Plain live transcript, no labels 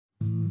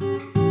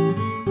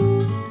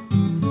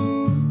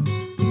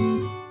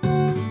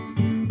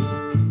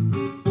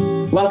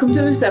Welcome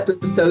to this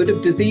episode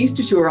of Disease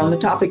Du Jour on the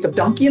topic of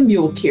donkey and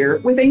mule care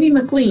with Amy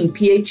McLean,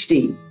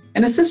 PhD,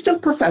 an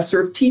assistant professor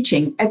of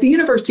teaching at the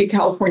University of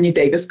California,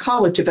 Davis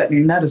College of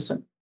Veterinary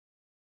Medicine.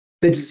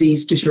 The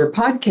Disease Du Jour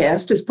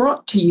podcast is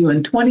brought to you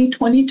in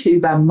 2022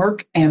 by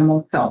Merck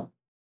Animal Health.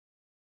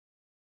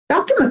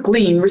 Dr.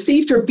 McLean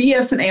received her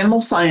BS in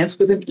animal science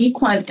with an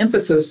equine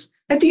emphasis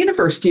at the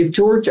University of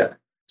Georgia.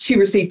 She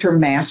received her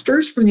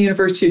master's from the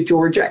University of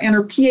Georgia and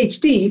her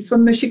PhD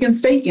from Michigan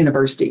State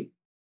University.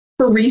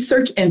 Her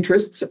research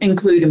interests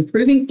include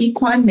improving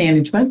equine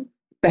management,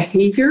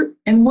 behavior,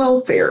 and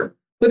welfare,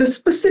 with a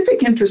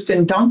specific interest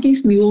in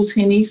donkeys, mules,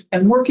 hennies,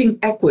 and working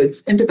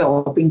equids in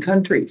developing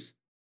countries.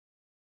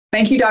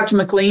 Thank you, Dr.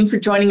 McLean, for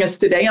joining us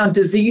today on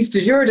Disease Du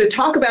Jour to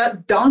talk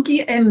about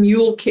donkey and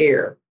mule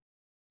care.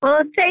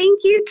 Well, thank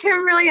you,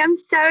 Kimberly. I'm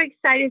so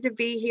excited to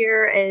be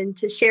here and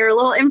to share a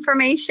little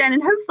information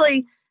and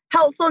hopefully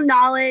helpful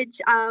knowledge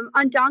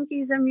on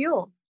donkeys and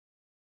mules.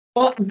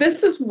 Well,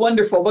 this is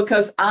wonderful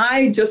because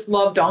I just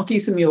love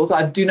donkeys and mules.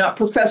 I do not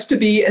profess to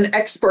be an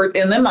expert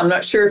in them. I'm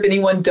not sure if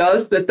anyone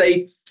does, that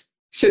they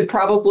should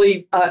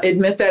probably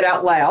admit that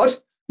out loud.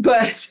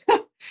 But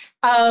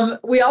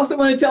we also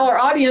want to tell our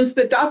audience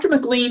that Dr.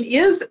 McLean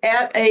is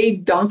at a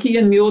donkey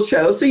and mule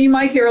show. So you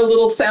might hear a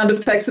little sound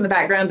effects in the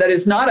background. That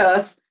is not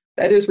us.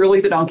 That is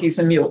really the donkeys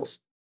and mules.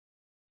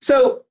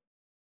 So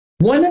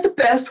one of the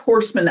best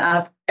horsemen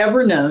I've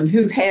ever known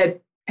who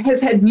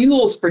has had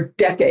mules for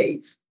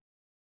decades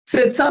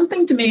said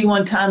something to me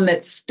one time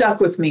that stuck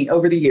with me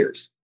over the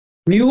years.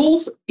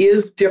 Mules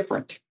is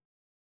different.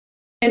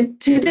 And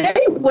today,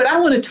 what I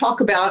want to talk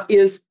about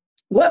is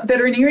what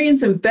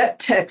veterinarians and vet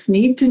techs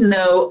need to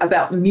know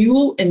about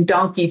mule and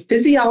donkey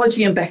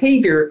physiology and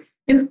behavior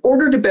in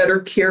order to better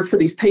care for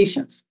these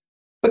patients.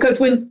 Because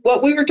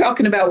what we were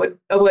talking about,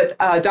 what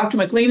Dr.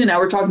 McLean and I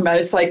were talking about,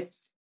 it's like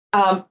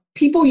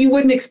people you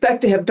wouldn't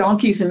expect to have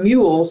donkeys and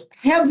mules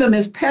have them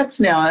as pets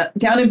now.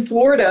 Down in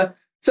Florida,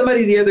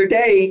 somebody the other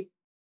day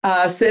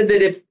said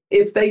that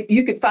if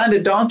you could find a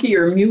donkey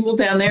or a mule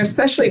down there,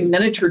 especially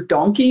miniature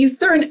donkeys,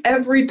 they're in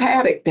every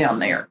paddock down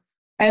there,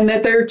 and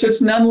that there are just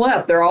none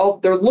left.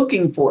 They're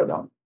looking for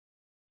them.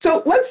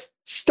 So let's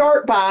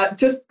start by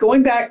just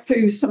going back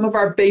through some of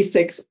our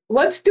basics.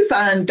 Let's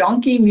define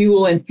donkey,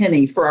 mule, and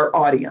henny for our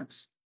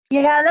audience.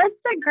 Yeah,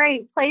 that's a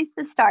great place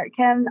to start,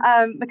 Kim,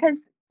 because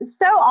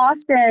so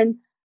often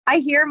I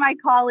hear my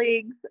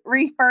colleagues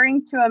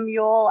referring to a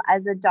mule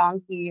as a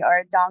donkey or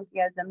a donkey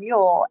as a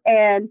mule,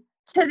 and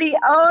to the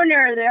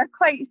owner, they're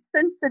quite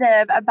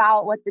sensitive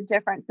about what the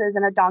difference is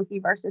in a donkey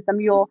versus a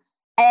mule.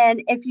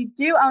 And if you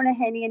do own a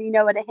henny and you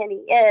know what a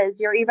henny is,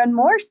 you're even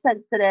more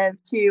sensitive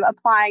to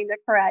applying the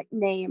correct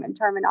name and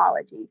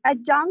terminology. A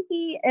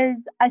donkey is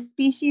a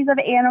species of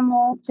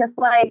animal, just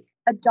like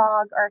a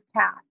dog or a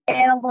cat.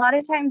 And a lot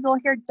of times we'll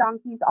hear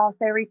donkeys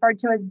also referred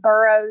to as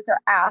burros or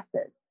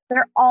asses.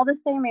 They're all the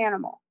same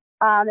animal.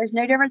 There's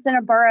no difference in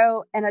a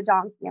burro and a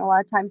donkey. A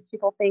lot of times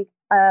people think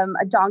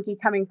a donkey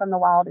coming from the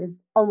wild is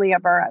only a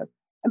burro.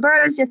 A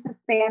burro is just a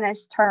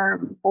Spanish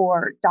term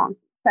for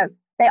donkey. So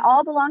they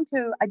all belong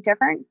to a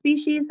different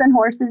species than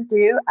horses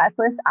do,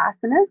 Equus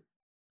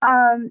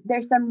asinus.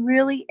 There's some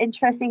really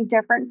interesting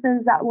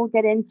differences that we'll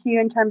get into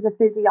in terms of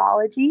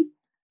physiology.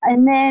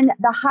 And then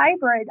the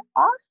hybrid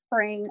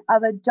offspring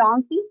of a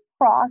donkey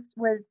crossed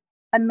with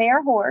a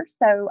mare horse,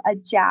 so a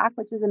jack,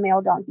 which is a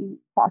male donkey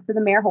crossed with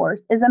a mare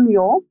horse, is a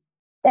mule.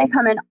 They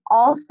come in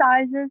all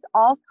sizes,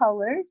 all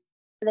colors.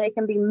 They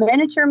can be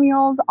miniature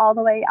mules all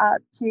the way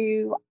up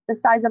to the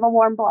size of a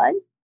warm blood.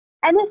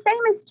 And the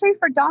same is true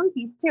for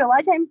donkeys, too. A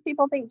lot of times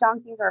people think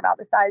donkeys are about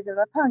the size of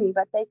a pony,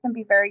 but they can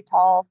be very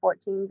tall,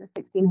 14 to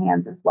 16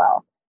 hands as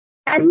well.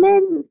 And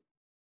then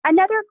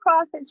another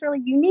cross that's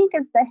really unique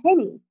is the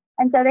henny.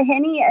 And so the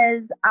henny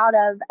is out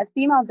of a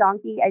female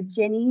donkey, a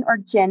jenny or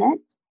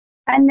jennet,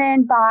 and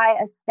then by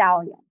a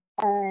stallion.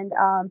 And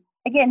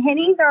again,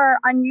 hennies are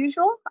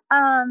unusual.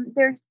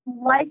 There's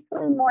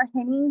likely more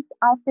hennies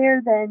out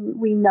there than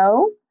we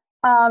know,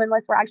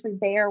 unless we're actually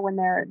there when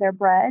they're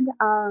bred.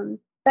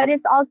 But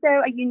it's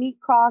also a unique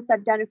cross.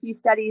 I've done a few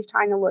studies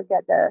trying to look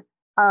at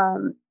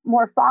the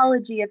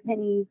morphology of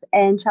hennies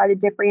and try to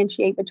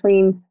differentiate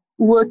between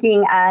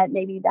looking at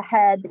maybe the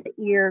head,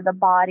 the ear, the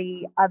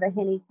body of a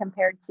henny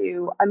compared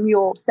to a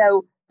mule.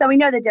 So we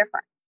know the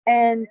difference.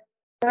 And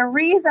the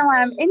reason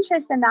why I'm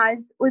interested in that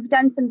is we've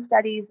done some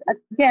studies,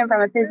 again,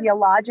 from a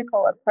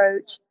physiological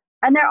approach,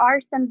 and there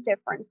are some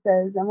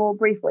differences, and we'll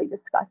briefly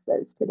discuss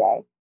those today.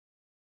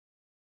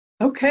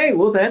 Okay,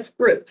 well, that's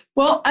great.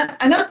 Well,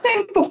 and I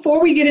think before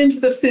we get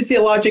into the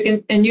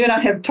physiologic, and you and I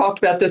have talked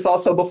about this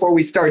also before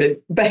we started,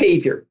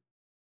 behavior,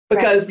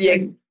 because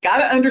you got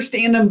to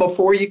understand them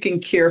before you can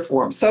care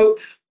for them. So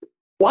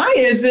why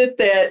is it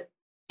that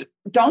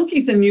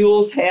donkeys and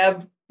mules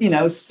have,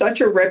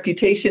 such a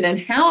reputation, and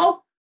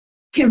how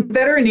can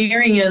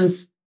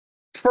veterinarians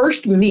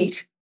first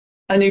meet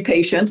a new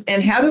patient,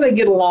 and how do they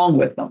get along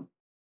with them?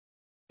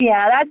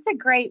 Yeah, that's a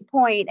great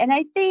point. And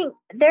I think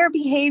their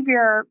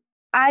behavior,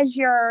 as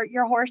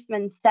your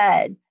horseman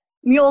said,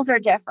 mules are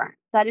different.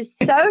 That is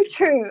so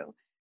true.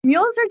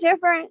 Mules are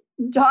different.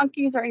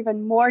 Donkeys are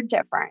even more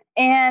different.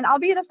 And I'll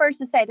be the first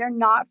to say they're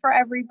not for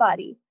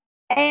everybody.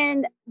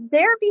 And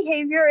their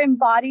behavior and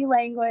body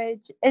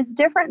language is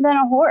different than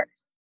a horse.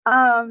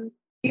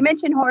 You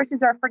mentioned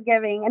horses are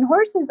forgiving, and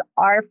horses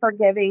are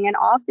forgiving and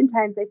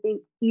oftentimes, I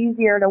think,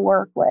 easier to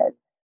work with.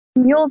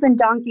 Mules and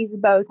donkeys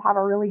both have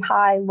a really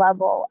high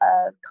level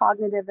of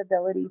cognitive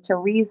ability to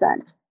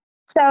reason.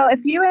 So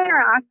if you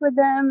interact with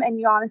them and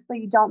you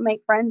honestly don't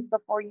make friends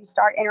before you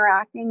start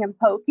interacting and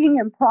poking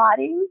and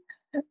prodding,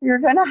 you're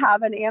going to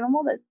have an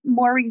animal that's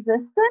more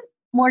resistant,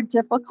 more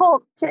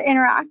difficult to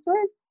interact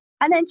with,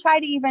 and then try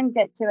to even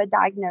get to a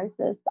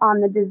diagnosis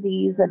on the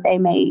disease that they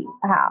may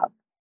have.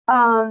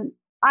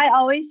 I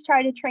always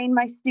try to train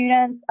my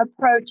students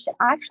approach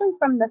actually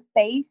from the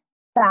face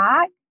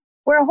back,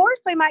 where a horse,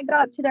 we might go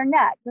up to their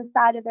neck, the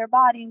side of their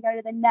body, and go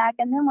to the neck,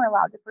 and then we're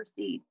allowed to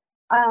proceed.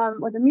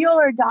 With a mule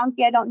or a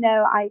donkey, I don't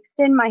know. I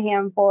extend my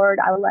hand forward.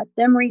 I let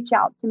them reach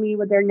out to me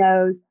with their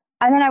nose.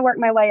 And then I work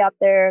my way up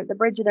there, the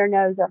bridge of their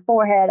nose, their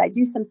forehead. I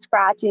do some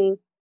scratching,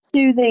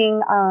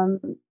 soothing,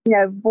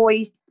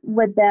 voice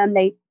with them.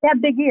 They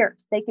have big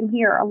ears. They can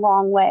hear a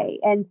long way.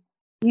 And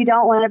you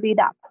don't want to be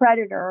that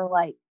predator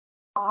like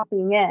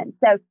popping in.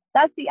 So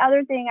that's the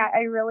other thing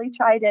I really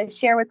try to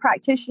share with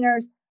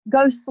practitioners.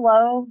 Go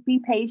slow, be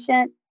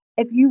patient.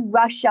 If you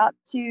rush up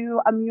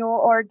to a mule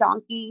or a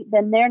donkey,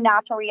 then their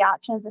natural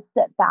reaction is to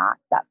sit back,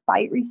 that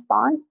fight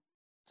response.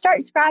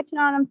 Start scratching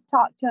on them,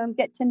 talk to them,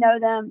 get to know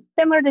them,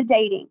 similar to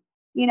dating.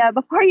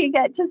 Before you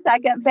get to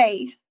second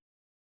base,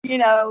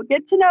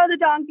 get to know the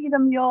donkey, the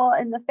mule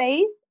in the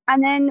face,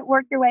 and then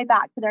work your way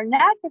back to their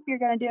neck if you're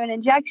going to do an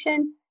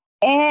injection.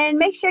 And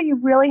make sure you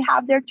really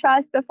have their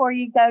trust before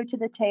you go to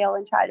the tail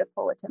and try to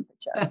pull a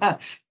temperature.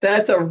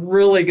 That's a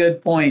really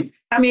good point.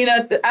 I mean,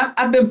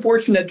 I've been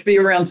fortunate to be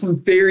around some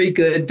very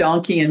good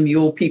donkey and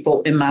mule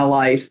people in my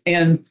life.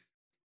 And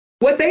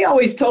what they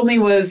always told me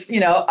was,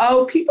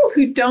 people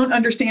who don't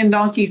understand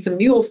donkeys and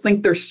mules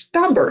think they're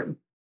stubborn,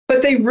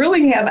 but they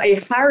really have a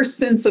higher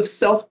sense of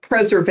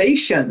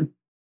self-preservation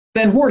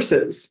than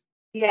horses.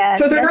 Yeah.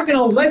 So they're not going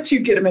to let you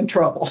get them in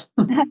trouble.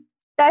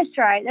 That's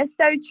right. That's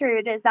so true.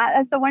 It is.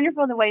 That's a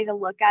wonderful way to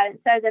look at it.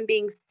 Instead of them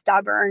being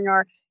stubborn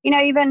or,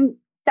 even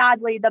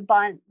sadly, the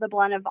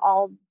blunt of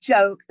all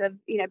jokes of,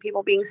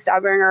 people being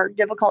stubborn or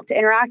difficult to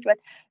interact with,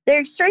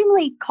 they're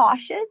extremely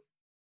cautious.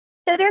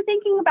 So they're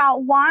thinking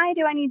about, why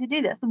do I need to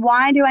do this?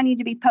 Why do I need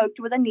to be poked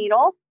with a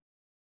needle?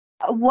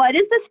 What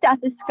is the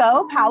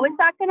stethoscope? How is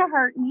that going to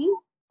hurt me?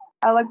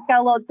 Oh, I've got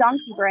a little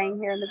donkey brain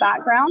here in the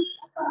background.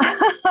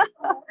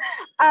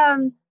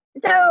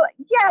 So,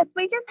 yes,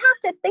 we just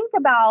have to think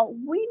about,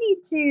 we need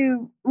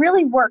to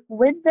really work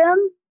with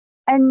them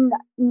and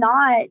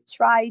not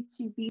try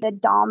to be the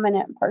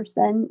dominant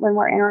person when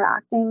we're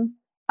interacting.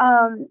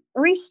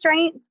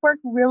 Restraints work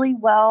really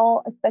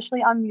well,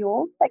 especially on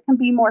mules that can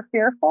be more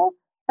fearful.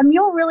 A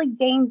mule really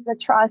gains the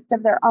trust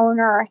of their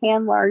owner or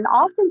handler. And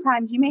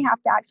oftentimes you may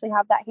have to actually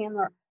have that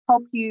handler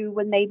help you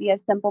with maybe a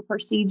simple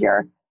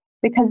procedure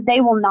because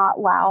they will not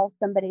allow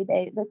somebody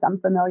that's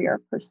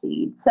unfamiliar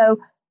proceed. So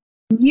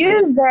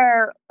use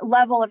their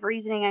level of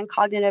reasoning and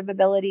cognitive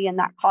ability and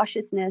that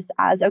cautiousness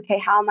as, okay,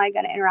 how am I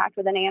going to interact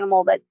with an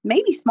animal that's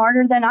maybe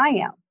smarter than I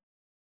am?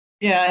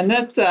 Yeah, and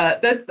that's a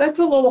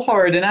little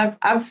hard. And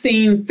I've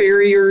seen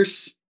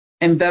farriers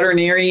and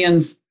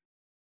veterinarians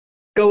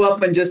go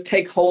up and just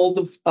take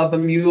hold of a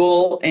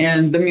mule,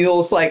 and the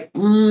mule's like,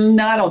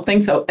 no, I don't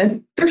think so.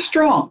 And they're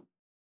strong.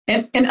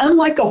 And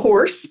unlike a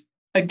horse,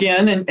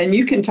 again, and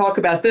you can talk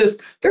about this,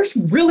 there's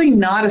really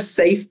not a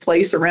safe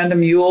place around a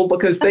mule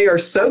because they are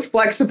so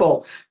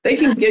flexible. They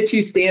can get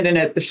you standing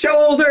at the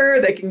shoulder.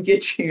 They can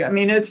get you. I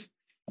mean, it's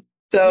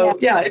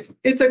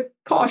a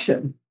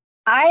caution.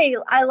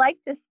 I like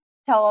to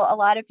tell a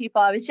lot of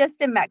people, I was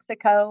just in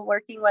Mexico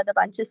working with a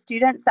bunch of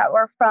students that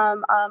were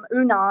from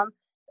UNAM,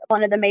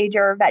 one of the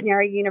major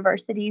veterinary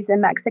universities in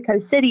Mexico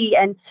City,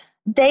 and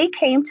they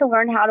came to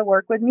learn how to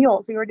work with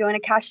mules. We were doing a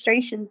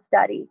castration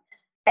study.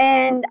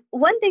 And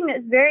one thing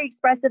that's very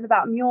expressive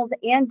about mules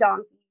and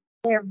donkeys,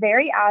 they're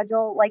very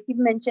agile. Like you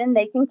mentioned,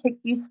 they can kick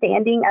you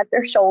standing at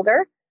their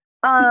shoulder.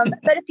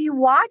 But if you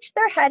watch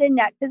their head and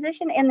neck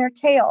position and their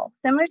tail,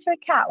 similar to a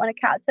cat, when a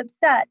cat's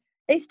upset,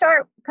 they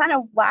start kind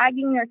of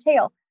wagging their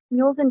tail.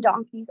 Mules and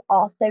donkeys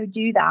also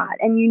do that.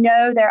 And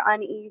they're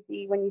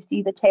uneasy when you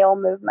see the tail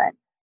movement.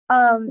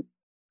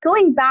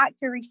 Going back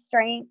to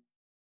restraints,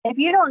 if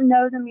you don't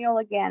know the mule,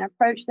 again,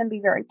 approach them, be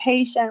very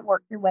patient,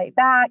 work your way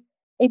back.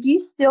 If you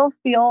still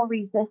feel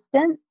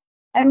resistance,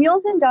 and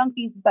mules and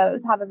donkeys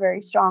both have a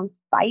very strong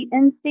fight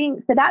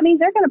instinct, so that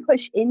means they're going to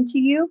push into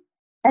you.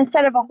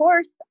 Instead of a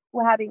horse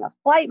having a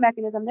flight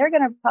mechanism, they're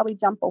going to probably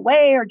jump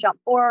away or jump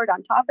forward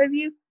on top of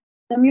you.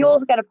 The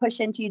mule's going to push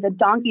into you, the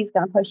donkey's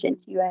going to push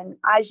into you. And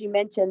as you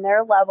mentioned,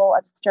 their level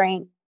of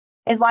strength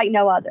is like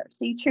no other.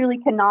 So you truly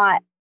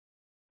cannot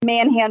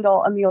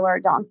manhandle a mule or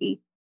a donkey.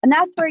 And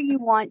that's where you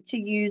want to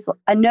use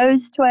a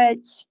nose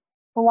twitch.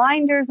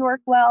 Blinders work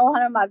well.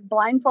 I've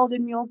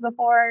blindfolded mules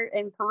before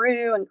in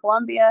Peru and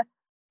Colombia.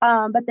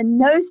 But the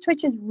nose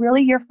twitch is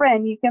really your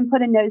friend. You can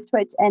put a nose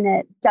twitch and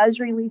it does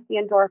release the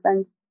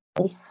endorphins.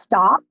 They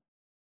stop.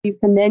 You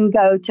can then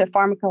go to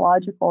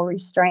pharmacological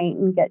restraint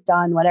and get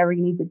done whatever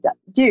you need to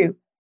do.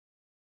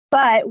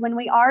 But when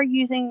we are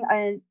using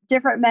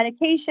different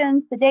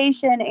medications,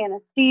 sedation,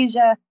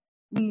 anesthesia,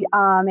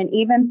 and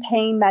even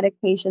pain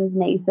medications,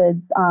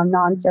 NSAIDs,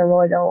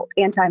 non-steroidal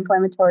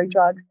anti-inflammatory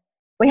drugs,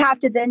 we have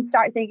to then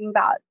start thinking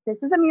about,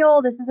 this is a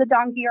mule, this is a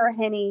donkey or a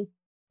hinny.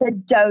 The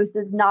dose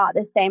is not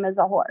the same as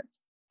a horse.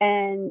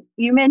 And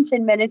you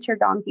mentioned miniature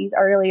donkeys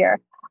earlier.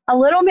 A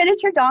little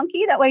miniature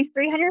donkey that weighs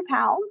 300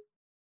 pounds,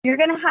 you're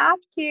going to have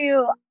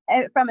to,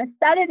 from a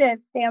sedative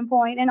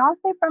standpoint and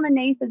also from a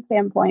NSAID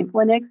standpoint,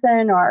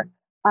 flunixin or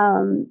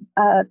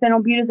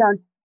phenylbutazone,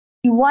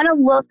 you want to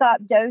look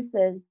up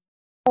doses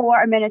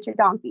for a miniature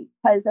donkey,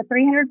 because a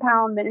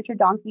 300-pound miniature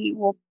donkey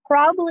will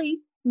probably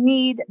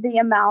need the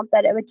amount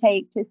that it would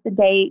take to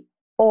sedate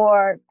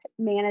or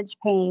manage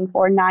pain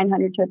for a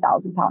 900 to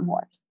 1,000-pound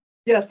horse.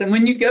 Yes, and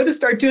when you go to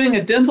start doing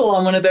a dental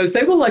on one of those,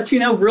 they will let you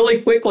know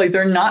really quickly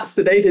they're not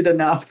sedated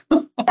enough.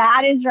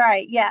 That is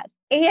right, yes.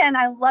 And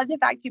I love the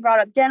fact you brought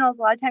up dentals.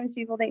 A lot of times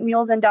people think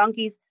mules and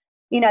donkeys,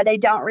 they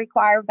don't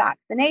require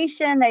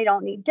vaccination. They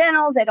don't need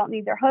dentals. They don't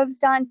need their hooves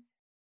done.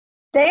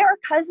 They are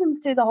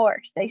cousins to the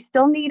horse. They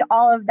still need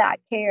all of that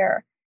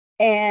care.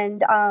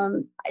 And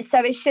so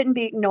it shouldn't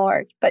be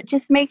ignored. But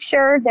just make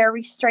sure they're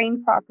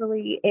restrained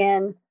properly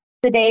and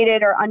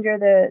sedated or under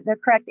the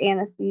correct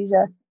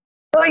anesthesia.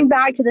 Going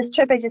back to this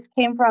trip I just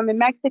came from in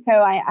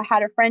Mexico, I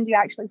had a friend who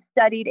actually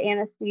studied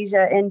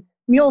anesthesia in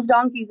mules,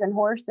 donkeys, and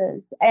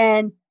horses.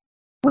 And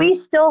we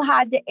still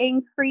had to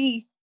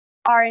increase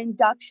our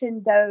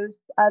induction dose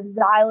of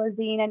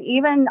xylazine, and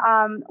even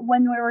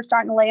when we were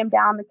starting to lay them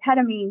down, the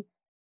ketamine,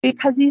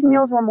 because these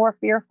mules were more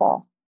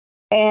fearful.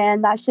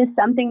 And that's just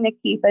something to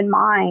keep in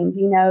mind.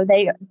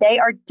 They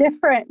are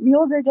different.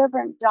 Mules are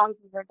different.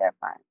 Donkeys are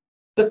different.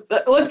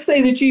 Let's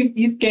say that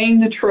you've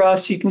gained the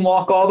trust. You can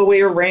walk all the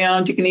way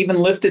around. You can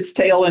even lift its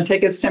tail and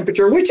take its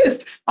temperature, which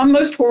is on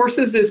most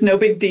horses is no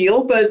big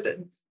deal. But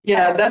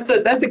yeah, that's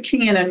a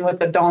canon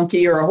with a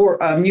donkey or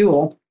a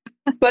mule.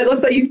 But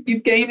let's say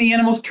you've gained the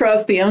animal's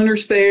trust. The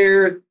owner's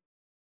there.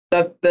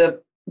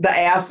 The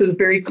ass is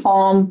very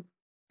calm.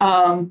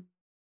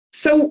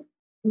 So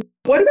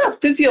what about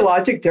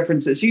physiologic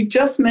differences? You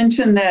just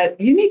mentioned that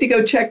you need to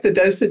go check the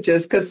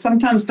dosages, because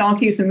sometimes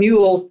donkeys and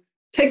mules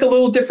take a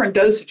little different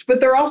dosage, but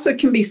they're also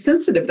can be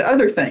sensitive to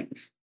other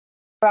things.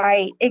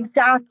 Right,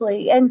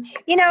 exactly. And,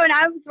 and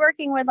I was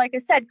working with, like I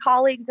said,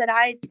 colleagues that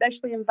I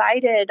especially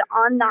invited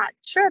on that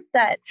trip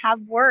that have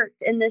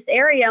worked in this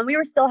area. And we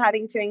were still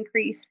having to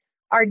increase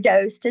our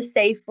dose to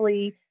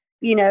safely,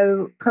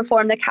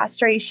 perform the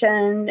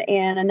castration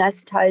and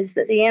anesthetize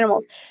the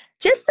animals.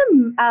 Just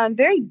some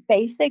very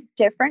basic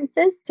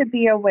differences to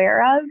be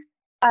aware of,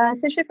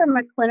 especially from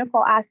a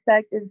clinical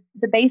aspect, is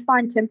the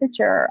baseline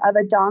temperature of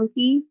a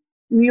donkey,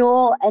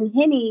 mule, and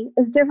hinny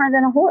is different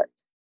than a horse.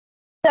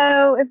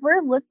 So if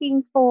we're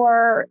looking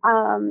for,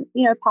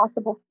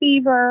 possible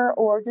fever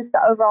or just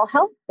the overall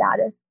health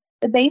status,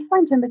 the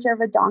baseline temperature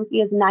of a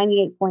donkey is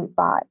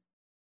 98.5.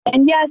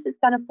 And yes, it's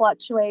going to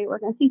fluctuate. We're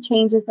going to see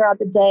changes throughout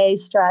the day,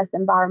 stress,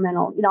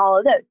 environmental, all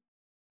of those.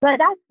 But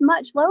that's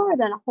much lower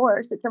than a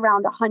horse. It's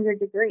around 100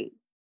 degrees.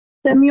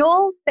 The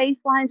mule's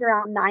baseline is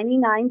around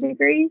 99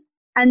 degrees.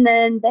 And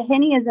then the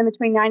hinny is in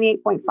between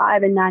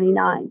 98.5 and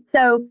 99.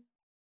 So,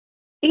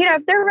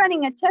 if they're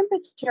running a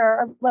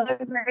low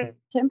grade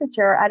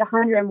temperature at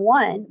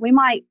 101, we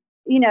might,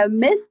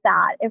 miss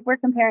that if we're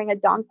comparing a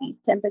donkey's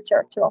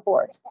temperature to a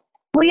horse.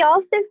 We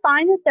also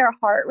find that their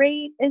heart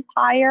rate is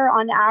higher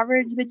on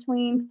average,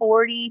 between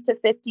 40 to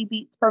 50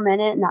 beats per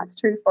minute. And that's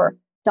true for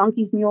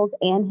donkeys, mules,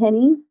 and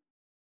hinnies.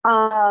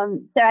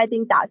 So I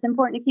think that's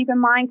important to keep in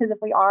mind, because if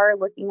we are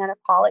looking at a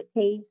colic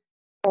case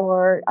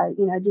or,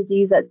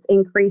 disease that's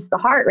increased the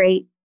heart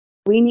rate,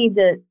 we need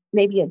to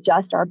maybe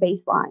adjust our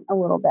baseline a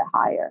little bit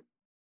higher.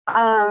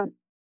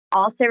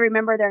 Also,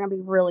 remember, they're going to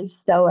be really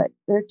stoic.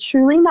 They're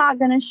truly not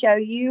going to show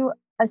you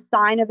a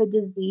sign of a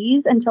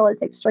disease until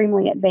it's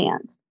extremely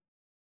advanced.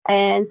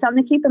 And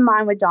something to keep in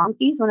mind with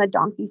donkeys, when a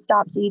donkey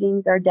stops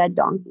eating, they're a dead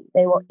donkey.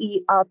 They will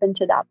eat up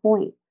until that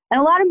point. And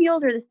a lot of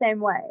mules are the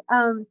same way.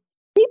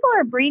 People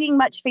are breeding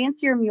much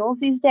fancier mules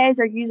these days.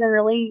 They're using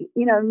really,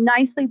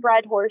 nicely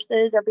bred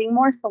horses. They're being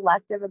more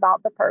selective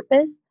about the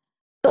purpose.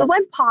 But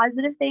one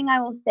positive thing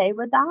I will say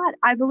with that,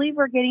 I believe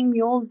we're getting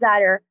mules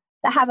that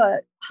have a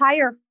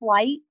higher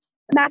flight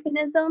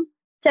mechanism.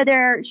 So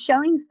they're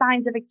showing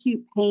signs of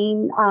acute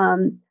pain,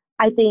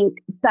 I think,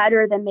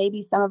 better than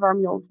maybe some of our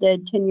mules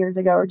did 10 years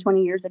ago or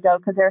 20 years ago,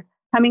 because they're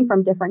coming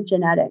from different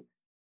genetics.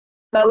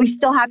 But we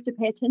still have to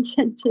pay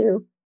attention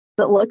to,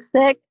 does it look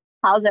sick?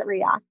 How's it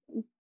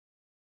reacting?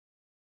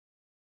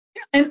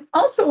 And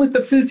also with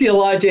the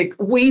physiologic,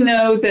 we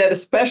know that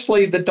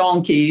especially the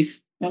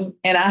donkeys, and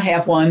I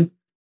have one,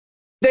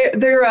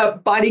 their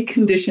body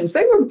conditions,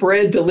 they were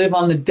bred to live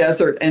on the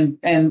desert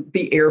and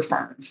be air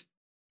ferns.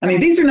 I mean,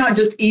 these are not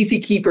just easy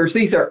keepers,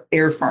 these are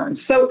air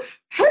ferns. So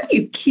how do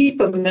you keep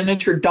a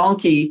miniature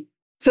donkey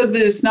so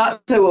that it's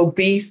not so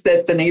obese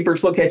that the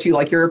neighbors look at you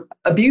like you're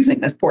abusing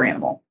this poor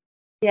animal.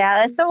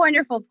 Yeah, that's a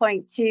wonderful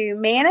point too.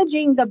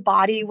 Managing the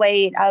body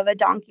weight of a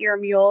donkey or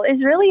mule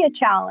is really a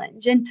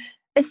challenge, and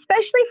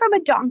especially from a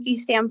donkey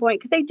standpoint,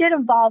 because they did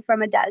evolve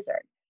from a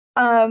desert.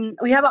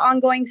 We have an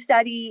ongoing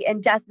study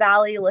in Death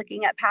Valley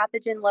looking at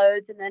pathogen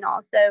loads and then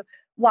also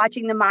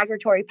watching the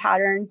migratory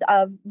patterns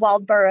of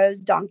wild burros,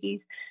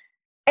 donkeys,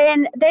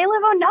 and they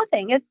live on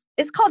nothing.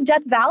 It's called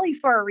Death Valley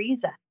for a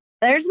reason.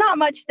 There's not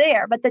much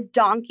there, but the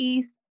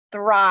donkeys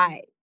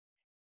thrive.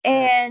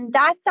 And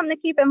that's something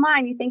to keep in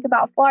mind. You think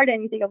about Florida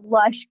and you think of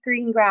lush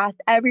green grass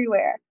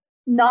everywhere.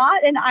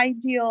 Not an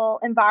ideal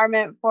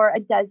environment for a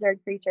desert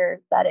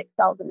creature that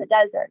excels in the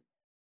desert.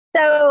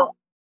 So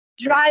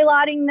dry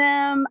lotting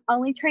them,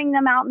 only turning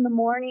them out in the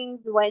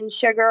mornings when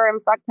sugar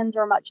and fructans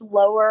are much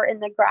lower in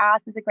the grass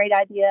is a great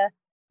idea.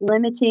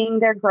 Limiting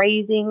their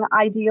grazing,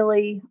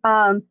 ideally.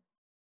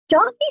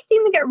 Donkeys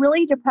seem to get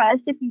really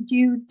depressed if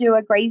you do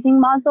a grazing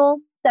muzzle.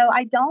 So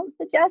I don't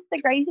suggest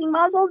the grazing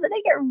muzzles, but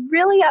they get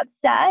really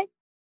upset.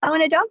 And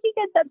when a donkey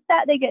gets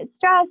upset, they get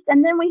stressed.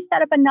 And then we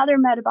set up another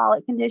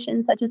metabolic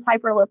condition, such as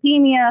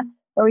hyperlipemia,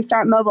 where we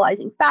start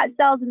mobilizing fat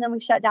cells and then we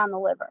shut down the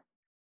liver.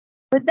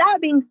 With that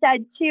being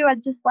said, too,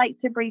 I'd just like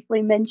to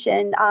briefly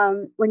mention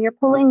when you're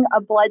pulling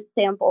a blood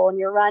sample and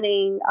you're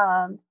running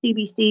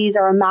CBCs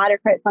or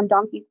hematocrits on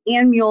donkeys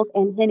and mules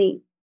and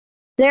hennies,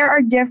 there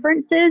are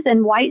differences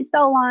in white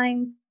cell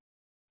lines,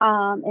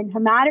 in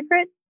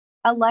hematocrits,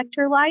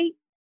 electrolyte,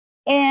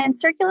 and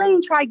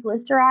circulating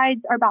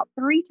triglycerides are about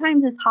 3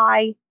 times as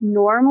high,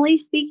 normally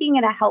speaking,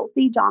 in a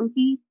healthy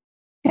donkey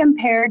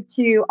compared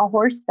to a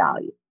horse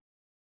value.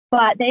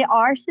 But they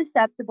are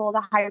susceptible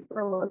to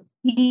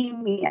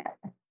hyperlipemia.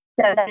 So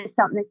that is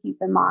something to keep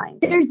in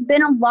mind. There's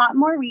been a lot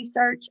more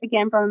research,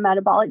 again, from a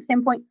metabolic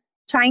standpoint,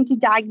 trying to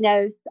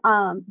diagnose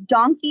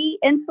donkey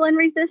insulin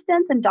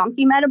resistance and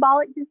donkey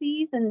metabolic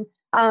disease. And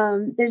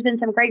there's been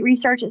some great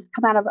research that's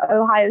come out of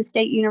Ohio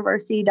State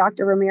University.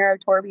 Dr. Ramiro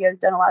Torbio has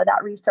done a lot of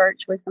that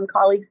research with some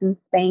colleagues in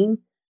Spain.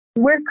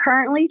 We're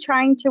currently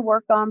trying to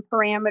work on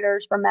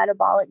parameters for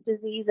metabolic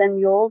disease in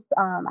mules.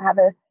 I have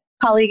a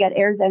colleague at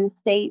Arizona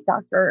State,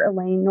 Dr.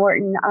 Elaine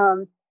Norton,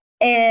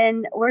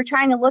 and we're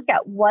trying to look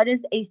at what does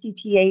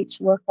ACTH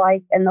look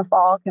like in the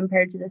fall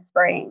compared to the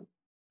spring.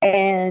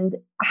 And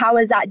how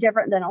is that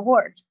different than a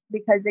horse?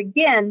 Because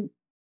again,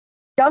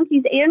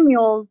 donkeys and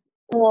mules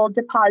will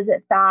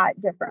deposit fat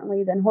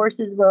differently than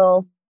horses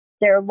will.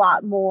 They're a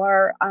lot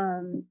more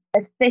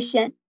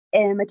efficient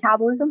in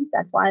metabolism.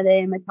 That's why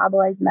they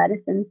metabolize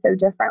medicine so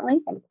differently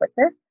and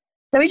quicker.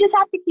 So we just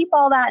have to keep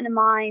all that in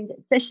mind,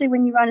 especially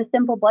when you run a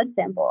simple blood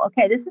sample.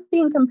 Okay, this is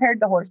being compared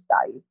to horse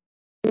value.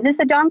 Is this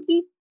a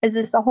donkey? Is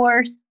this a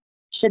horse?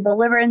 Should the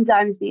liver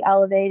enzymes be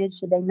elevated?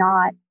 Should they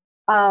not?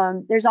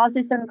 There's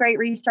also some great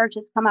research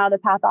that's come out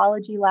of the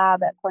pathology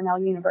lab at Cornell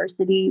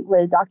University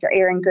with Dr.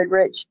 Aaron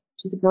Goodrich,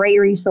 which is a great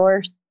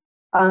resource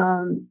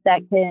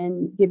that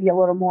can give you a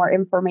little more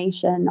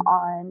information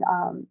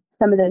on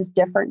some of those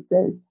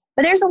differences.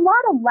 But there's a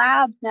lot of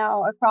labs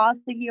now across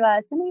the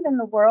U.S. and even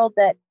the world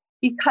that,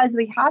 because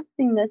we have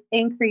seen this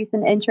increase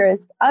in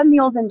interest of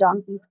mules and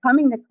donkeys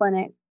coming to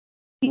clinics,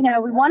 we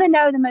want to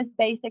know the most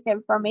basic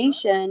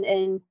information,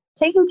 and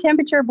taking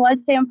temperature,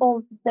 blood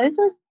samples, those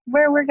are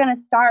where we're going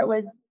to start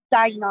with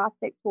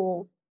diagnostic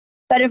tools.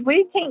 But if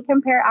we can't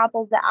compare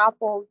apples to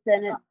apples,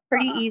 then it's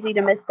pretty easy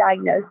to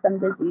misdiagnose some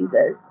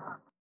diseases.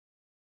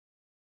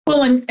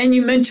 Well, and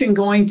you mentioned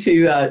going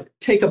to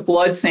take a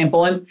blood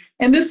sample. And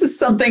this is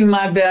something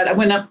my vet,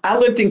 when I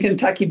lived in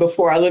Kentucky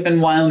before, I live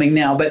in Wyoming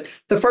now, but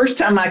the first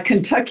time my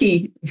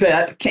Kentucky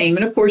vet came,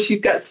 and of course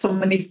you've got so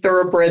many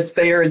thoroughbreds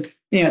there and,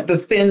 the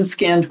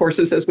thin-skinned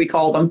horses, as we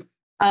call them.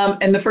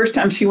 And the first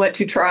time she went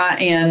to try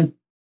and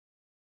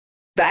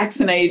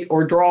vaccinate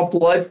or draw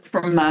blood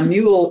from my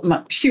mule,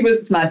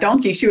 my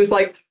donkey, she was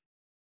like,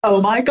 oh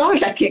my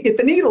gosh, I can't get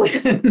the needle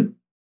in.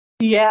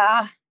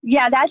 Yeah,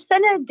 that's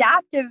an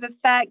adaptive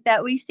effect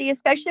that we see,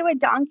 especially with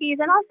donkeys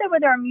and also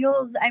with our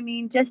mules. I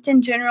mean, just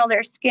in general,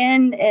 their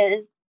skin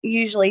is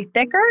usually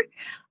thicker.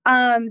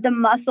 The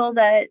muscle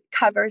that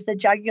covers the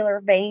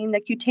jugular vein,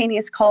 the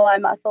cutaneous coli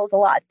muscle, is a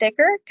lot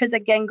thicker because,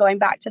 again, going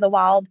back to the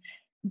wild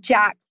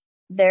jacks,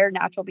 their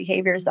natural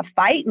behavior is to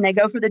fight and they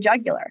go for the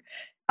jugular.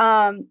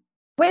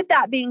 With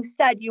that being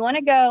said, you want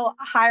to go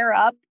higher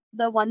up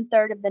the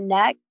 1/3 of the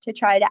neck to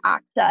try to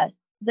access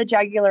the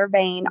jugular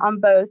vein on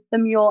both the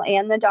mule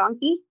and the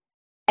donkey.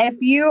 If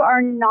you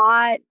are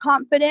not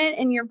confident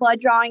in your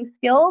blood drawing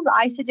skills,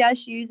 I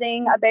suggest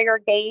using a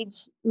bigger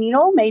gauge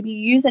needle. Maybe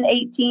use an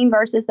 18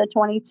 versus a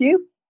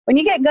 22. When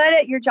you get good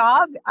at your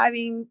job,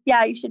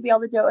 you should be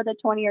able to do it with a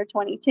 20 or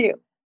 22.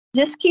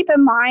 Just keep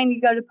in mind,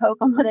 you go to poke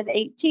them with an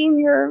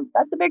 18,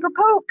 that's a bigger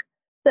poke.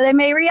 So they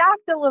may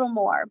react a little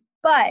more,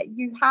 but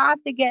you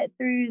have to get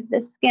through the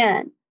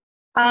skin,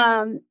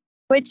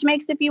 which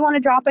makes, if you want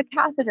to drop a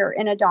catheter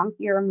in a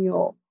donkey or a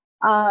mule,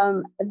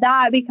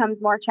 that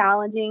becomes more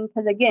challenging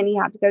because, again, you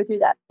have to go through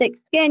that thick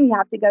skin. You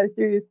have to go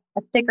through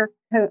a thicker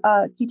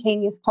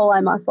cutaneous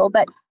coli muscle.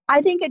 But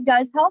I think it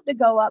does help to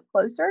go up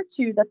closer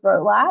to the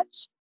throat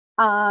latch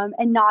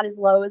and not as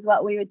low as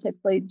what we would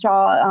typically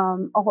draw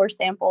a horse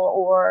sample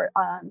or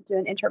do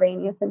an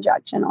intravenous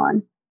injection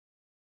on.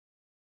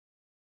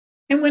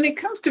 And when it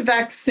comes to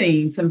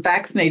vaccines and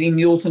vaccinating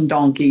mules and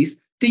donkeys,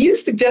 do you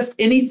suggest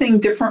anything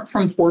different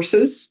from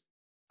horses?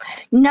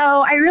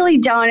 No, I really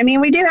don't. I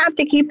mean, we do have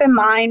to keep in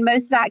mind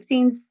most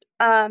vaccines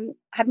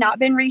have not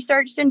been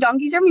researched in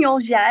donkeys or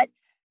mules yet,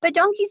 but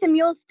donkeys and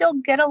mules still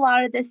get a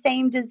lot of the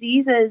same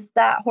diseases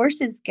that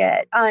horses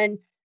get. And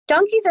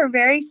donkeys are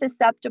very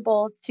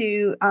susceptible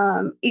to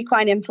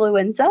equine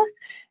influenza.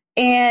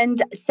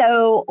 And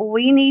so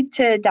we need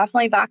to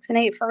definitely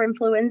vaccinate for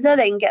influenza.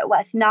 They can get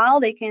West Nile.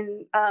 They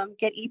can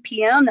get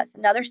EPM. That's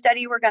another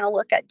study we're going to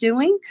look at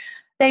doing.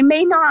 They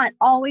may not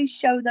always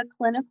show the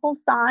clinical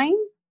signs,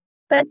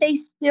 but they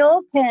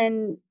still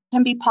can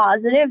be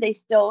positive. They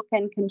still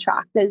can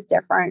contract those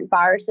different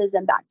viruses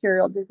and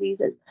bacterial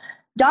diseases.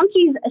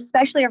 Donkeys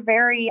especially are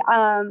very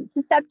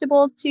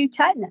susceptible to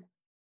tetanus.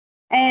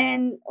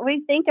 And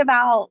we think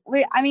about,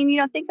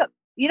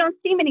 you don't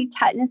see many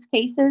tetanus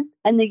cases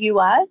in the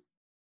U.S.,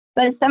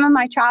 but some of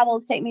my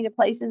travels take me to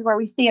places where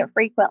we see it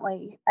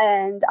frequently.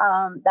 And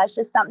that's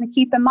just something to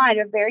keep in mind,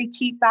 a very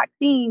cheap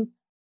vaccine,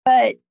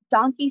 but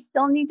donkeys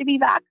still need to be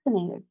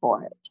vaccinated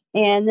for it.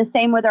 And the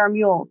same with our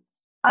mules.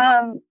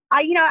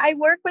 I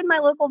work with my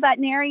local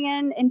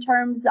veterinarian in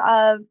terms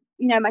of,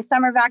 my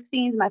summer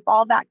vaccines, my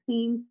fall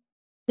vaccines.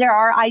 There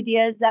are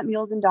ideas that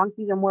mules and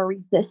donkeys are more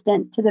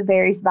resistant to the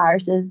various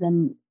viruses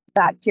and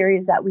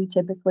bacteria that we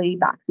typically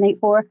vaccinate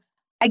for.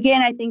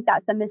 Again, I think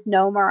that's a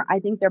misnomer. I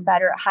think they're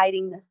better at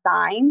hiding the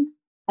signs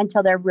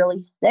until they're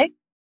really sick.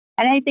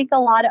 And I think a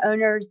lot of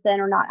owners then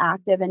are not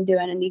active in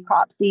doing a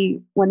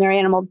necropsy when their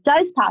animal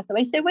does pass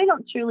away. So we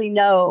don't truly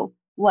know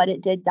what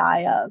it did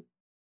die of.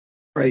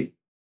 Right.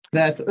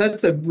 That's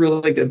a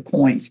really good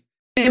point.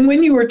 And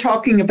when you were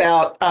talking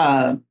about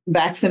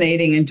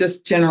vaccinating and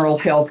just general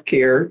health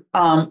care,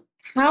 how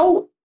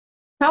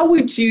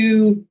would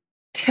you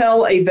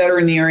tell a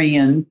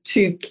veterinarian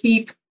to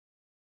keep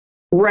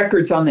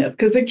records on this?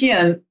 Because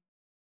again,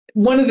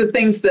 one of the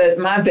things that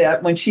my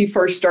vet, when she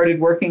first started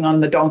working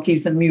on the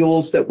donkeys and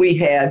mules that we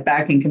had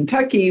back in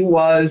Kentucky,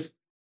 was,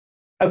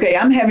 okay,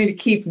 I'm having to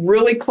keep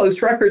really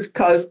close records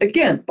because,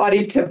 again,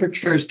 body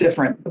temperature is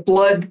different. The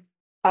blood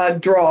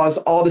draws,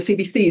 all the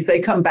CBCs, they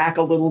come back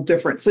a little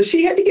different. So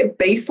she had to get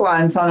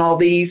baselines on all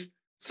these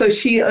so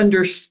she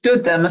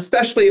understood them,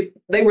 especially if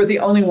they were the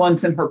only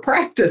ones in her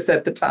practice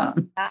at the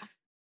time.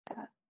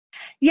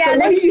 Yeah. So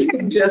what do you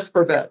suggest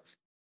for vets?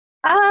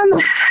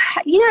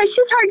 It's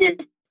just hard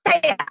to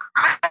say.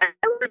 I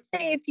would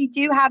say if you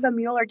do have a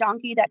mule or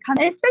donkey that comes,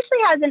 especially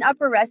has an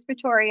upper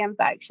respiratory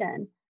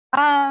infection,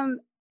 try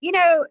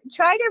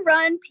to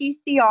run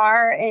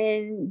PCR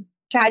and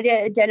try to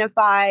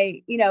identify,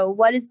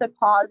 what is the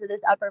cause of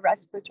this upper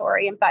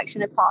respiratory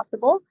infection if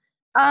possible.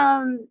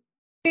 And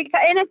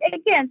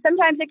again,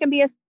 sometimes it can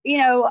be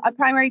a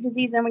primary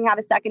disease, and we have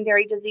a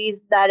secondary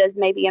disease that has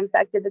maybe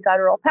infected the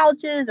guttural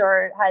pouches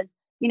or has,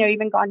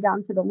 even gone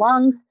down to the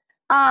lungs.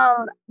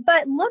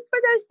 But look for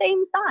those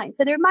same signs.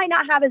 So there might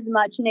not have as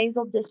much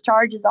nasal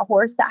discharge as a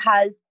horse that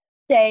has,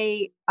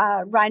 say,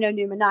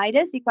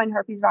 rhinopneumonitis, equine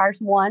herpes virus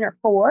 1 or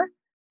 4.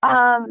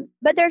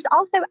 But there's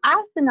also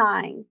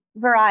asinine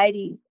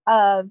varieties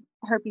of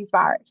herpes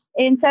virus.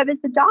 And so if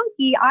it's a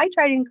donkey, I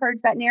try to encourage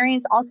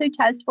veterinarians also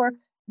test for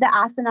the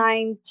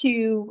asinine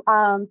 2,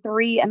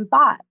 3, and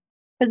 5,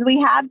 because we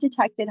have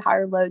detected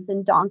higher loads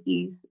in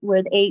donkeys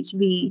with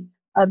HV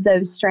of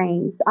those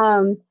strains.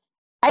 And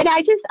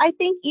I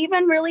think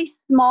even really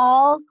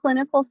small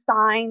clinical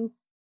signs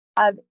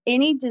of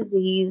any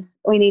disease,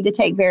 we need to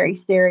take very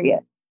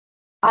serious.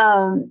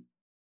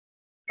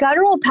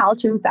 Guttural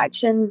pouch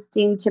infections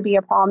seem to be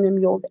a problem in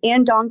mules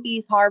and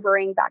donkeys,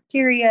 harboring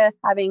bacteria,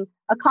 having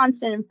a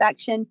constant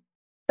infection,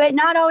 but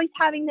not always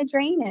having the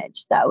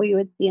drainage that we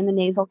would see in the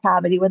nasal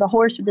cavity with a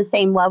horse with the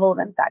same level of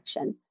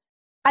infection.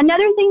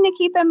 Another thing to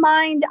keep in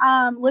mind,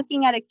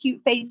 looking at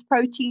acute phase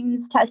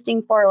proteins,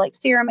 testing for like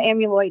serum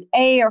amyloid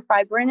A or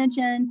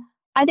fibrinogen,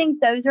 I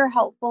think those are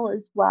helpful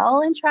as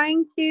well in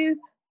trying to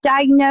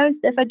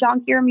diagnose if a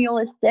donkey or mule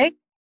is sick.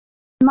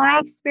 My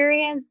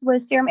experience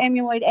with serum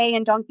amyloid A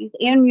in donkeys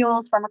and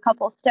mules from a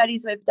couple of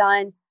studies we've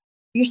done,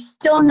 you're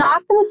still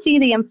not going to see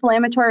the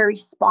inflammatory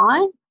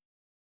response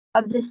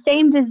of the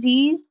same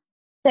disease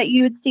that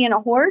you would see in a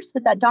horse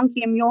that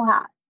donkey and mule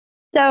has.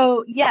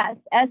 So yes,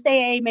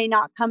 SAA may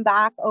not come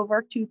back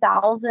over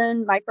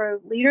 2,000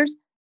 microliters.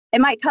 It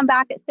might come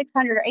back at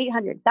 600 or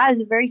 800. That is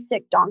a very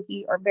sick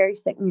donkey or very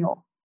sick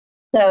mule.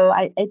 So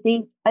I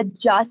think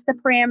adjust the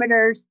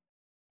parameters.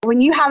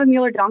 When you have a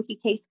mule or donkey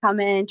case come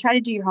in, try to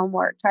do your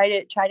homework. Try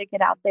to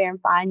get out there and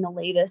find the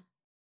latest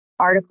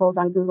articles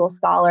on Google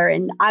Scholar.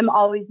 And I'm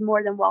always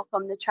more than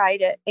welcome to try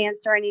to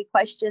answer any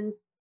questions.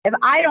 If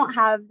I don't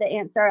have the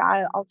answer,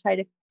 I'll try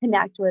to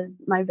connect with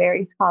my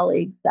various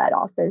colleagues that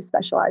also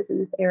specialize in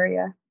this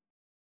area.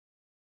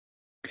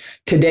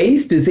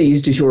 Today's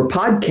Disease Du Jour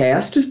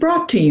podcast is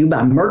brought to you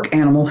by Merck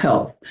Animal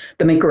Health.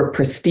 the maker of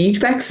prestige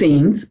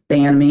vaccines,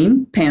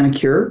 Banamine,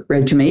 Panacur,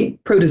 Regimate,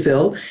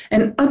 Protozil,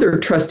 and other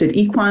trusted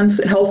equine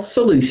health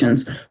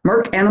solutions.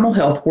 Merck Animal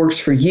Health works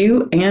for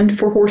you and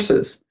for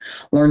horses.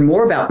 Learn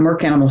more about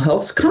Merck Animal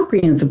Health's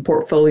comprehensive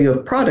portfolio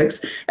of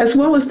products, as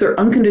well as their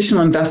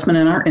unconditional investment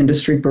in our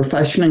industry,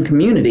 profession, and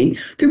community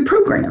through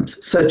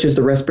programs such as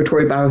the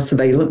Respiratory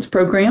Biosurveillance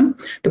Program,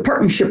 the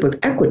partnership with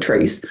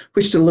Equitrace,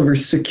 which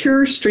delivers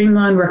secure,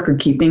 streamlined record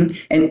keeping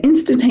and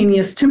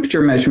instantaneous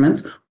temperature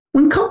measurements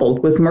when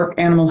coupled with Merck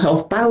Animal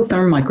Health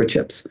Biotherm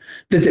microchips.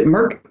 Visit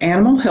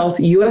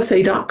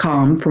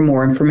MerckAnimalHealthUSA.com for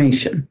more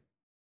information.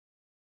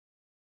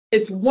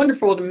 It's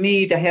wonderful to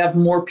me to have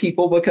more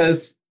people,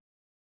 because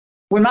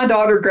when my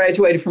daughter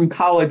graduated from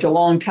college a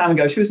long time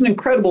ago, she was an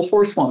incredible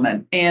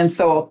horsewoman. And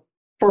so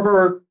for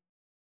her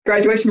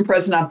graduation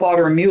present, I bought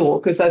her a mule,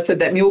 because I said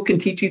that mule can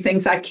teach you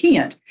things I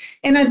can't.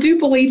 And I do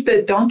believe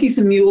that donkeys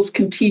and mules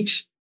can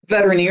teach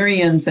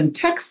veterinarians and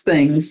techs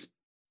things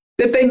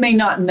that they may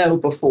not know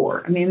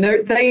before. I mean,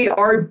 they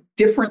are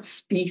different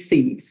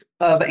species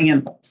of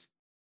animals.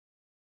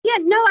 Yeah,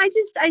 no,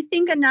 I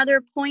think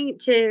another point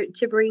to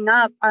bring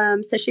up,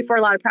 especially for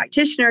a lot of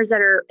practitioners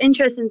that are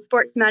interested in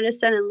sports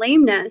medicine and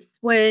lameness,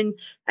 when,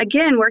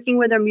 again, working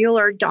with a mule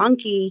or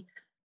donkey,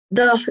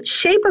 the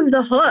shape of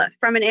the hoof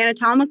from an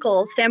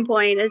anatomical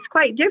standpoint is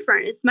quite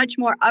different. It's much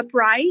more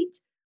upright.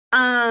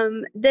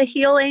 The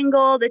heel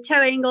angle, the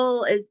toe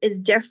angle is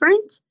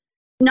different.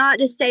 Not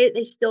to say that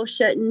they still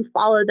shouldn't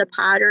follow the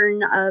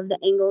pattern of the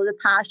angle of the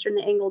pastern,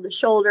 the angle of the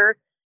shoulder,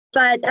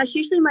 but that's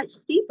usually much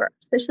steeper,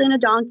 especially in a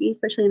donkey,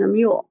 especially in a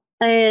mule.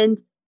 And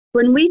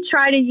when we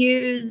try to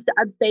use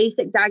a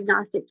basic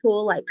diagnostic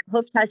tool like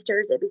hoof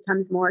testers, it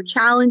becomes more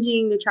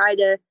challenging to try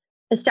to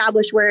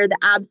establish where the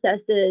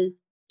abscess is.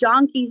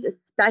 Donkeys,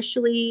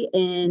 especially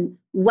in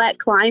wet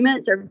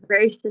climates, are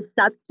very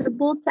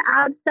susceptible to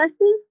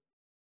abscesses.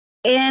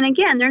 And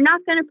again, they're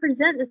not going to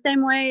present the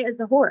same way as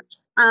a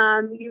horse.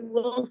 You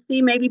will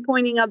see maybe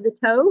pointing of the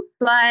toe,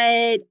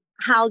 but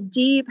how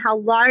deep, how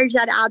large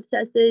that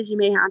abscess is, you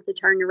may have to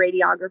turn to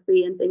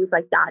radiography and things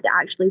like that to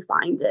actually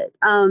find it.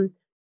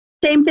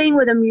 Same thing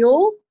with a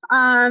mule.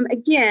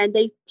 Again,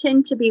 they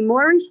tend to be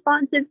more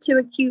responsive to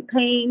acute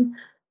pain.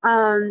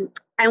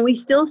 And we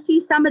still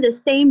see some of the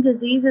same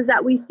diseases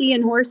that we see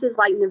in horses,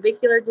 like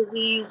navicular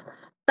disease,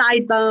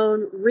 side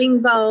bone,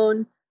 ring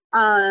bone.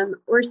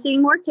 We're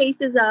seeing more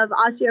cases of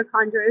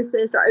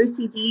osteochondrosis or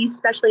OCD,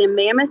 especially in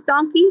mammoth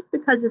donkeys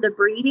because of the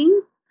breeding.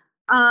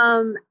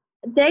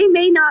 They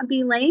may not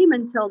be lame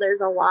until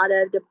there's a lot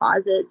of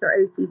deposits or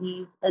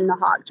OCDs in the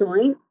hock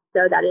joint.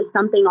 So that is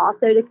something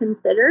also to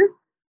consider.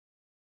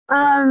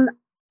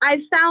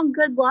 I've found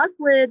good luck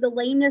with the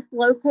lameness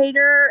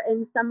locator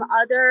and some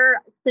other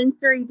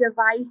sensory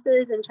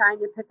devices and trying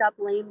to pick up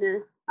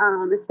lameness,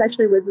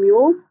 especially with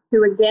mules,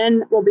 who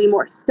again will be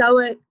more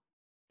stoic,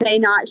 may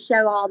not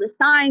show all the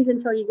signs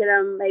until you get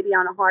them maybe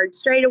on a hard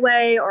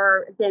straightaway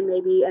or again,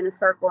 maybe in a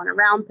circle and a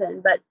round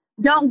pen, but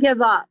don't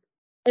give up.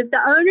 If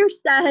the owner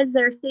says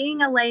they're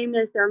seeing a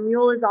lameness, their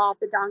mule is off,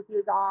 the donkey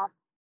is off,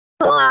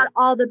 pull out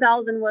all the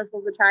bells and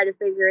whistles to try to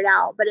figure it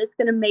out. But it's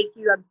going to make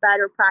you a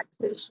better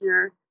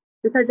practitioner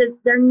because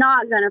they're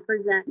not going to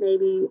present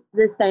maybe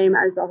the same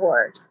as the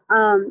horse.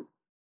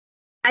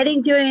 I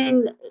think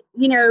doing,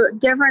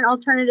 different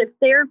alternative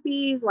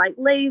therapies like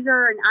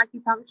laser and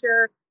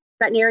acupuncture,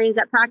 veterinarians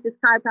that practice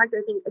chiropractor,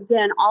 I think,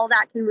 again, all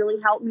that can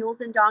really help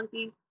mules and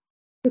donkeys.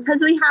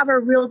 Because we have a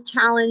real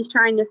challenge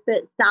trying to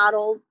fit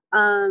saddles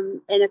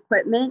and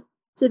equipment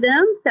to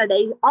them, so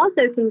they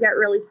also can get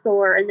really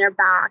sore in their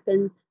back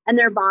and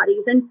their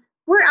bodies. And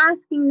we're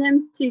asking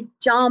them to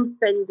jump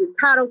and do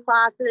paddle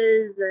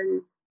classes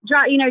and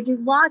do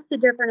lots of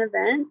different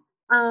events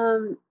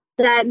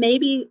that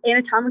maybe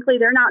anatomically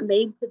they're not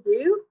made to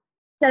do.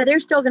 So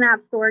they're still going to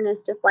have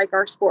soreness just like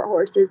our sport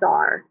horses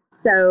are.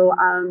 So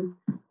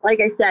like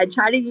I said,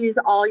 try to use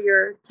all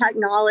your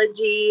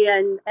technology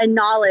and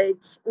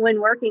knowledge when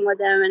working with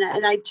them.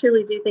 And I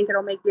truly do think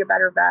it'll make you a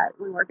better vet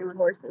when working with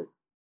horses.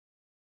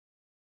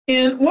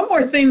 And one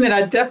more thing that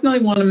I definitely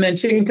want to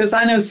mention, because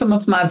I know some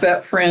of my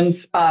vet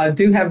friends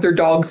do have their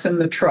dogs in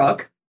the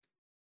truck.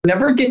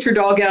 Never get your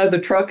dog out of the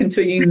truck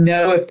until you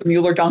know if the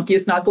mule or donkey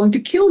is not going to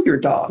kill your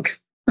dog.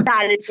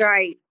 That is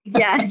right.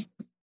 Yes.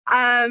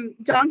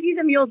 Donkeys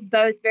and mules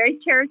both very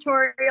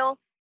territorial.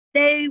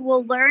 They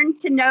will learn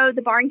to know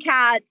the barn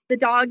cats, the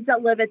dogs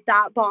that live at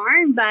that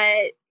barn.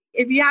 But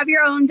if you have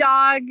your own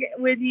dog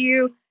with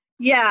you,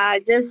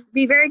 just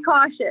be very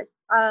cautious.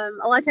 A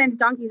lot of times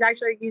donkeys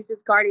actually are used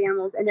as guard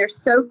animals, and they're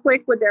so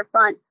quick with their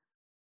front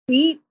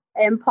feet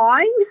and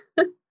pawing.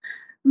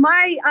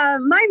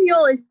 My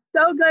mule is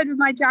so good with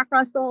my Jack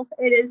Russell.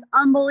 It is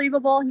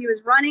unbelievable. He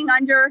was running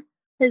under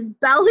his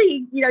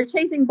belly,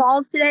 chasing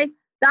balls today.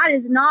 That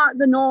is not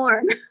the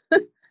norm.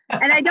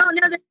 And I don't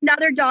know that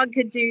another dog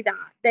could do that.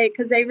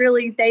 Because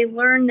they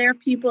learn their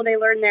people, they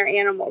learn their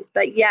animals.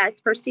 But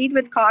yes, proceed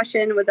with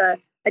caution with a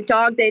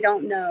dog they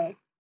don't know.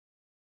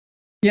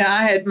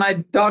 Yeah, my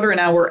daughter and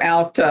I were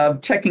out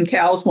checking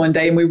cows one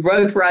day, and we were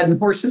both riding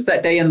horses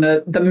that day. And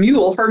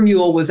her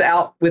mule was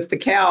out with the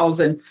cows,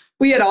 and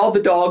we had all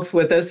the dogs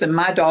with us. And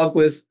my dog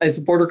is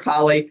a border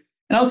collie.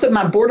 And all of a sudden,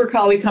 my border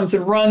collie comes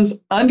and runs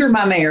under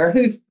my mare,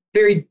 who's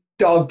very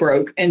dog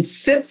broke, and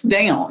sits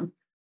down.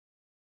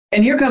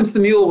 And here comes the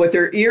mule with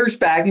her ears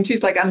back. And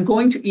she's like, "I'm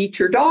going to eat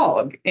your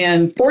dog."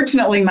 And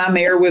fortunately, my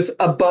mare was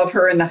above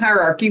her in the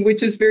hierarchy,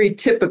 which is very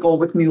typical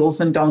with mules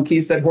and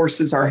donkeys, that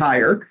horses are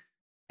higher.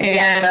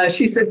 And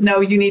she said, "No,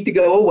 you need to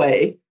go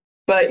away."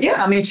 But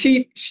yeah, I mean,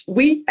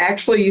 we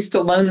actually used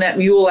to loan that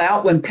mule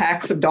out when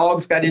packs of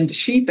dogs got into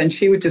sheep, and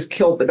she would just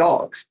kill the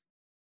dogs.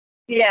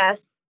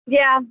 Yes.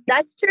 Yeah,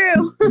 that's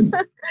true.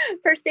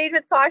 Proceed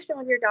with caution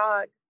with your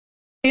dog.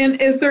 And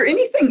is there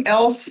anything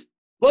else?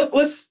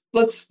 Let's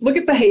look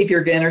at behavior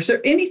again. Is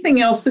there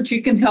anything else that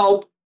you can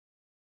help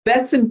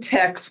vets and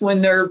techs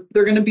when they're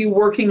going to be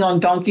working on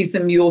donkeys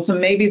and mules, and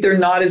maybe they're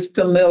not as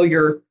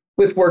familiar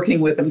with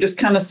working with them? Just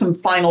kind of some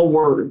final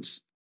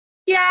words.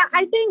 Yeah,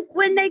 I think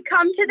when they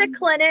come to the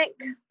clinic,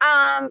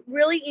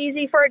 really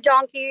easy for a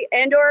donkey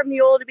and or a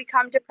mule to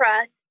become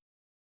depressed.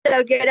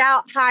 So get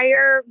out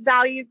higher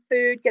valued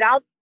food, get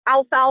out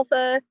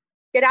alfalfa,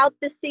 get out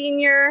the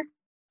senior.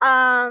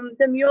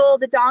 The mule,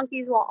 the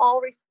donkeys will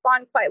all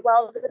respond quite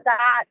well to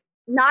that.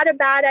 Not a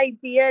bad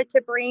idea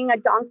to bring a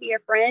donkey a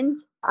friend.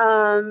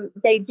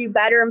 They do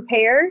better in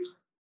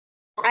pairs.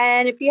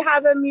 And if you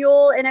have a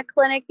mule in a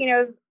clinic,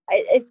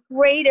 it's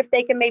great if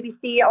they can maybe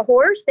see a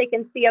horse, they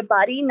can see a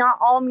buddy. Not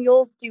all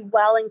mules do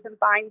well in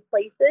confined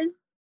places.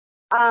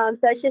 So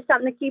it's just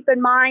something to keep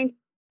in mind.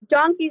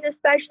 Donkeys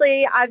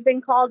especially, I've been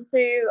called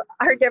to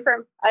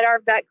at our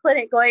vet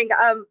clinic going,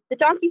 the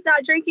donkey's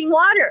not drinking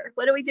water.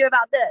 What do we do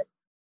about this?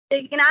 So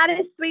you can add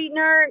a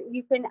sweetener.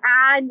 You can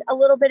add a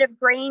little bit of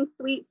grain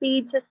sweet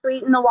feed to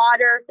sweeten the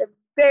water. They're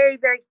very,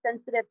 very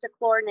sensitive to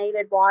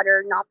chlorinated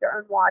water, not their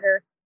own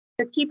water.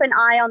 So keep an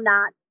eye on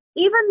that.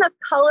 Even the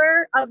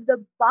color of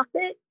the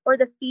bucket or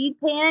the feed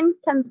pan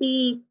can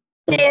be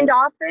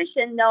standoffish,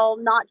 and they'll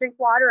not drink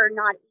water or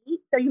not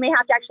eat. So you may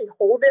have to actually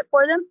hold it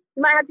for them.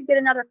 You might have to get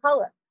another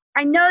color.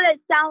 I know that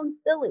sounds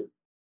silly,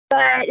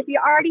 but if you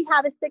already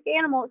have a sick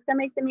animal, it's going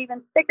to make them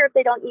even sicker if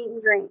they don't eat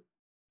and drink.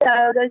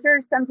 So those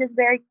are some just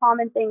very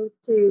common things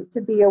to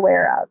be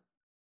aware of.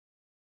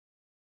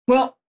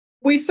 Well,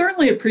 we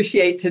certainly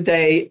appreciate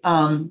today.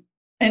 And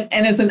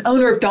as an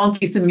owner of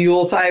donkeys and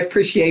mules, I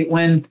appreciate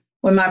when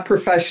my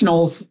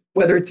professionals,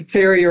 whether it's a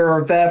farrier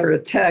or a vet or a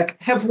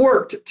tech, have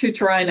worked to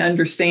try and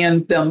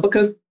understand them,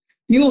 because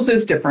mules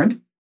is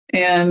different.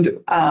 And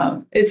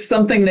it's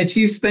something that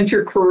you've spent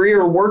your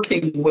career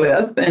working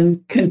with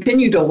and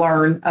continue to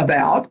learn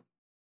about.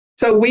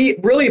 So we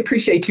really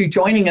appreciate you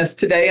joining us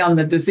today on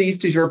the Disease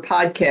Du Jour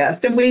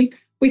podcast. And we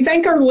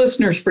thank our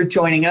listeners for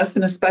joining us,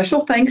 and a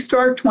special thanks to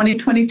our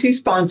 2022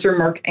 sponsor,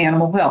 Merck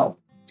Animal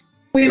Health.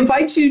 We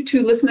invite you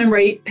to listen and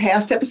rate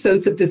past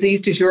episodes of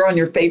Disease Du Jour on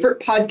your favorite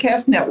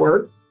podcast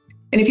network.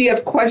 And if you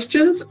have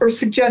questions or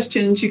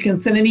suggestions, you can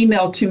send an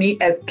email to me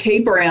at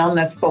kbrown,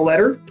 that's the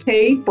letter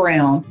K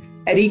Brown,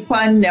 at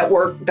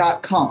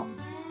equinenetwork.com.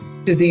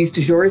 Disease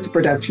Du Jour is a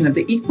production of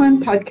the Equine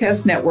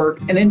Podcast Network,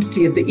 an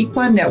entity of the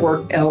Equine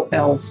Network,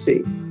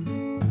 LLC.